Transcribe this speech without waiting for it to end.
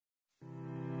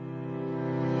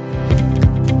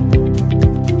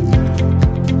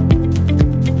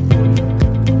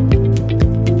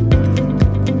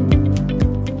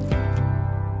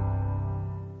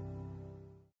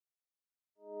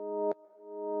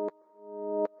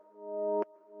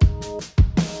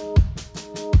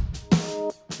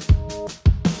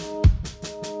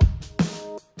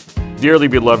Dearly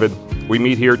beloved, we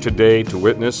meet here today to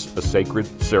witness a sacred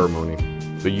ceremony,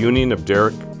 the union of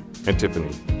Derrick and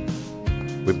Tiffany.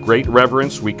 With great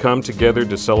reverence, we come together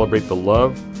to celebrate the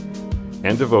love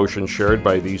and devotion shared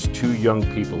by these two young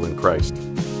people in Christ.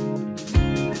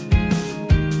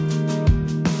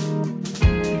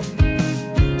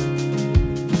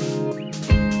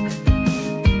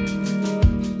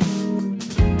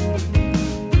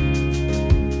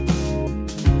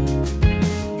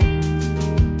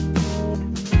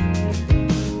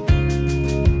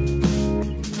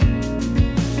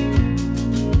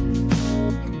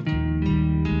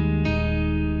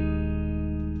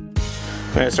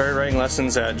 When I started writing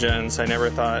lessons at Jen's, I never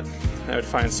thought I would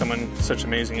find someone such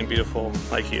amazing and beautiful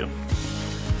like you.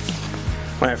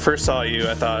 When I first saw you,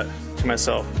 I thought to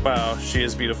myself, wow, she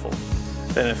is beautiful.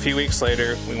 Then a few weeks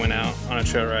later, we went out on a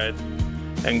trail ride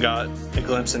and got a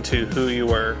glimpse into who you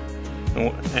were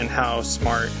and how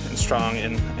smart and strong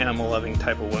and animal-loving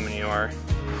type of woman you are.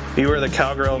 You were the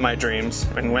cowgirl of my dreams,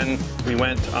 and when we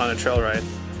went on a trail ride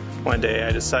one day,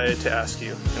 I decided to ask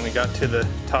you, and we got to the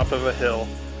top of a hill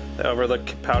that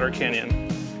overlooked Powder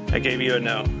Canyon. I gave you a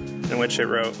note in which it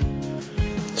wrote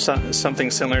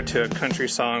something similar to a country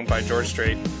song by George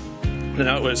Strait. The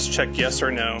note was, check yes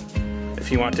or no if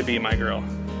you want to be my girl.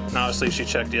 And obviously she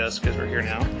checked yes because we're here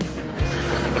now.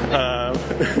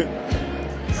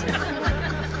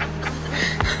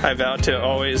 I vowed to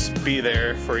always be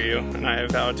there for you, and I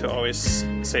vowed to always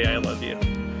say I love you.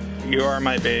 You are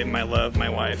my babe, my love, my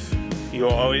wife. You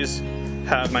will always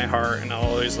have my heart, and I'll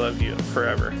always love you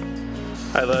forever.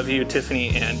 I love you,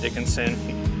 Tiffany Ann Dickinson.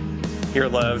 Your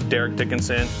love, Derrick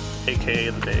Dickinson, aka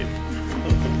the Babe.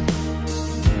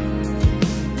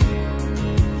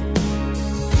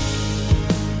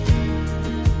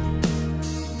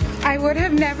 I would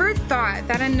have never thought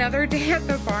that another day at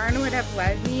the barn would have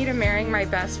led me to marrying my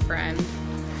best friend.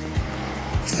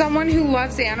 Someone who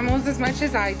loves animals as much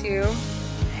as I do.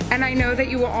 And I know that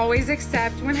you will always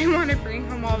accept when I want to bring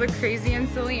home all the crazy and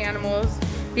silly animals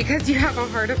because you have a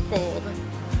heart of gold.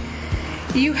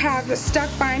 You have stuck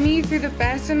by me through the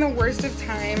best and the worst of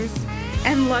times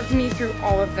and loved me through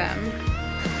all of them.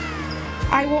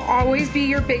 I will always be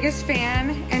your biggest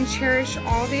fan and cherish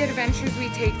all the adventures we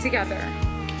take together.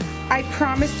 I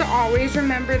promise to always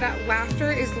remember that laughter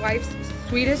is life's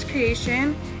sweetest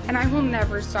creation, and I will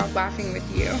never stop laughing with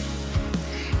you.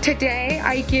 Today,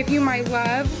 I give you my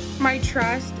love, my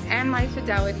trust, and my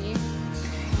fidelity.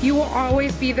 You will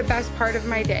always be the best part of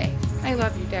my day. I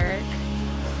love you, Derrick.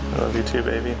 I love you too,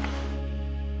 baby.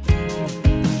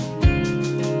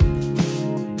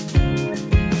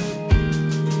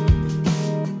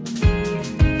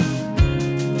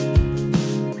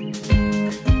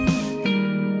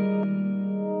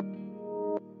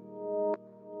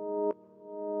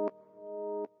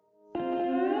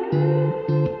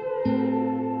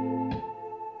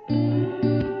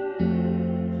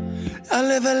 I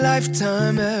live a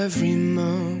lifetime every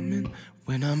moment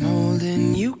when I'm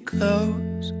holding you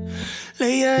close.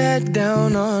 Lay your head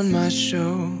down on my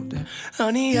shoulder,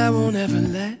 honey, I won't ever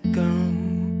let go.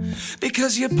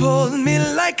 Because you pulled me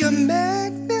like a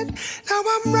magnet, now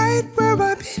I'm right where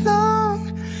I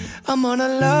belong. I'm gonna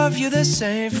love you the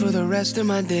same for the rest of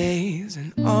my days,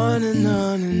 and on and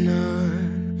on and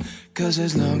on. Cause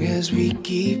as long as we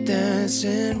keep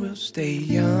dancing, we'll stay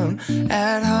young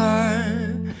at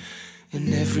heart.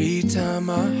 And every time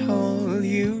I hold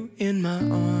you in my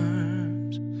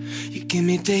arms, you give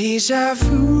me deja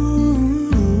vu.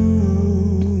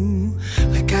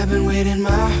 Like I've been waiting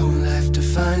my whole life to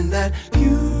find that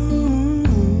view.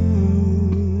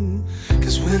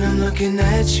 Cause when I'm looking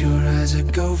at your eyes, I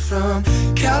go from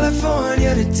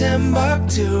California to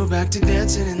Timbuktu, back to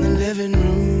dancing in the living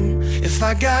room. If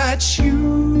I got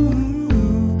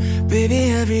you,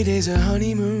 baby, every day's a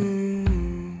honeymoon.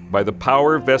 By the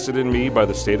power vested in me by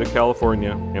the state of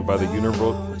California and by the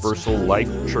Universal Life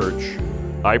Church,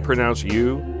 I pronounce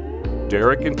you,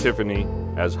 Derrick and Tiffany,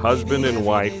 as husband and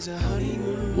wife,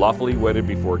 lawfully wedded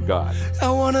before God. I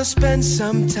wanna spend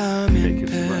some time in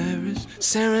Paris,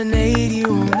 serenade you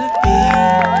on the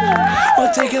beach.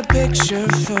 We'll take a picture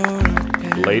for a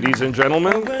picture. Ladies and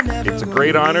gentlemen, it's a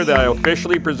great honor that I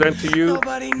officially present to you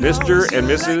Mr. and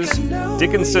Mrs.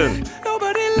 Dickinson.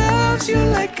 Nobody loves you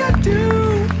like I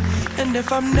do. And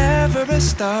if I'm never a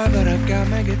star, but I've got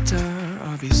my guitar,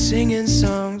 I'll be singing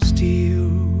songs to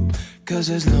you. Cause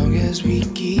as long as we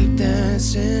keep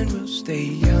dancing, we'll stay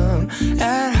young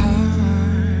at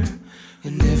heart.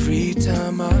 And every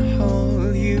time I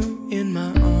hold you in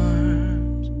my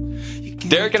arms,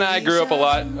 Derrick and I grew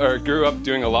up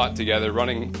doing a lot together,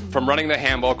 running the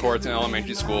handball courts in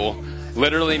elementary school.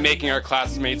 literally making our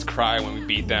classmates cry when we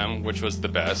beat them, which was the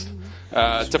best,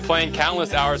 to playing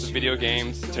countless hours of video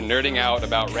games, to nerding out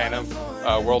about random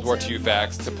World War II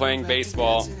facts, to playing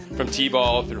baseball from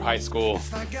T-ball through high school,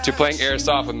 to playing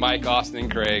airsoft with Mike, Austin,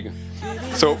 and Craig.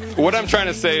 So what I'm trying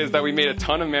to say is that we made a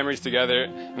ton of memories together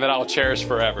and that I'll cherish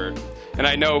forever. And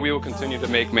I know we will continue to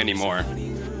make many more.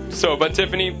 But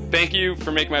Tiffany, thank you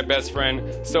for making my best friend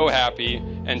so happy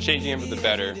and changing him for the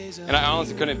better. And I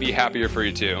honestly couldn't be happier for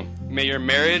you too. May your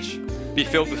marriage be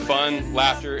filled with fun,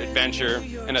 laughter, adventure,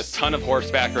 and a ton of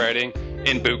horseback riding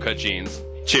in bootcut jeans.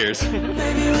 Cheers. Maybe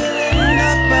we'll end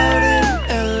up out in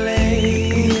LA.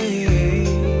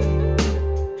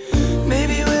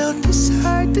 Maybe we'll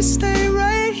decide to stay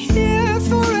right here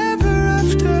forever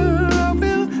after. I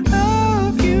will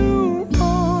love you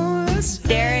all.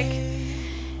 Derrick,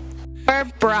 our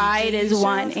bride is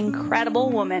one incredible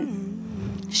woman.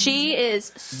 She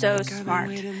is so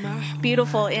smart,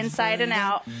 beautiful inside and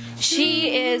out.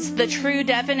 She is the true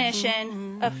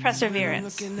definition of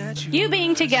perseverance. You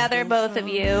being together, both of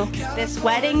you, this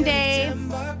wedding day,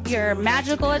 your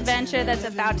magical adventure that's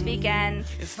about to begin,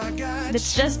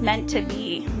 it's just meant to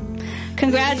be.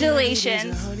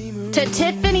 Congratulations to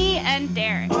Tiffany and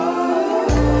Derrick. Oh,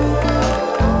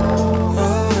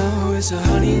 it's a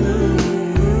honeymoon.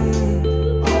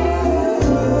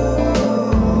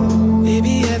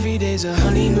 Baby, every day's a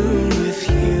honeymoon with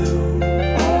you.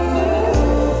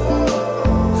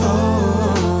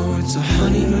 Oh, it's a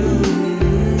honeymoon.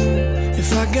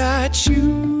 If I got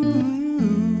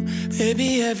you,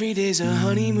 baby, every day's a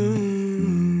honeymoon.